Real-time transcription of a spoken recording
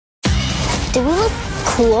Do we look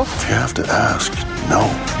cool? If you have to ask, no.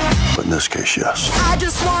 But in this case, yes. I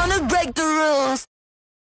just wanna break the rules.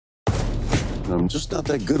 I'm just not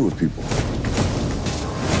that good with people.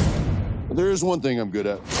 But there is one thing I'm good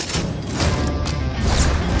at.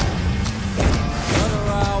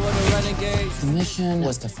 The mission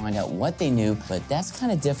was to find out what they knew, but that's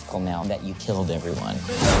kind of difficult now that you killed everyone.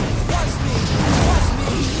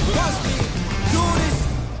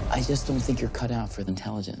 I just don't think you're cut out for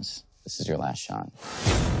intelligence. This is your last shot.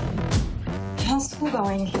 How's school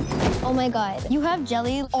going? Oh my God, you have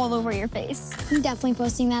jelly all over your face. I'm definitely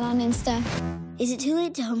posting that on Insta. Is it too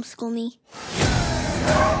late to homeschool me?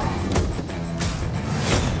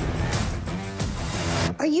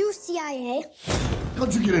 Are you CIA?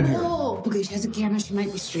 How'd you get in here? Oh, okay, she has a camera. She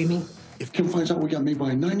might be streaming. If Kim finds out we got made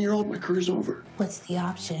by a 9-year-old, my career's over. What's the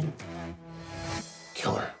option?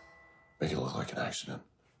 Kill her. Make it look like an accident.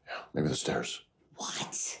 Yeah, maybe the stairs.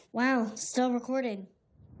 What? Wow, still recording.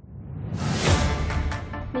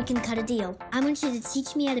 We can cut a deal. I want you to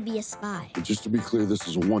teach me how to be a spy. But just to be clear, this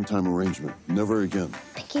is a one-time arrangement. Never again.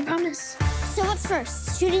 Pinky promise. So what's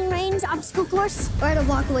first? Shooting range, obstacle course, or to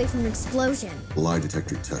walk away from an explosion? Lie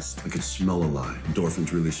detector test. I can smell a lie.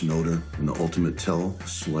 Endorphins release an odor, and the ultimate tell,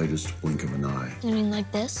 slightest blink of an eye. You mean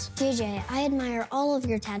like this? JJ, I admire all of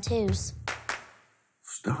your tattoos.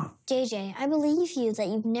 Stop. JJ, I believe you that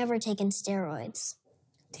you've never taken steroids.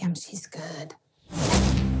 Damn, she's good.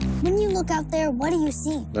 When you look out there, what do you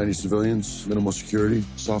see? 90 civilians, minimal security,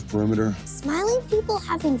 soft perimeter. Smiling people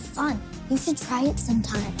having fun. You should try it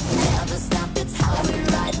sometime. Never stop, it's how we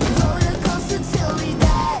ride the roller coaster till we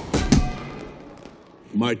die.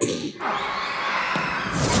 My turn. I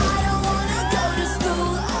don't wanna go to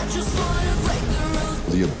school, I just wanna break the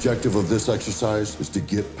rules. The objective of this exercise is to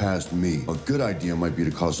get past me. A good idea might be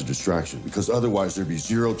to cause a distraction, because otherwise there'd be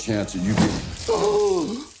zero chance that you get...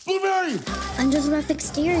 Oh! Blueberry! Under the rough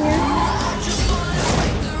exterior,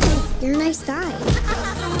 you're a nice guy.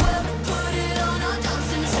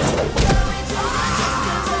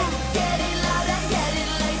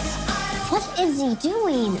 What is he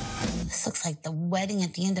doing? This looks like the wedding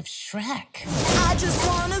at the end of Shrek. I just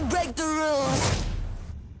wanna break the rules.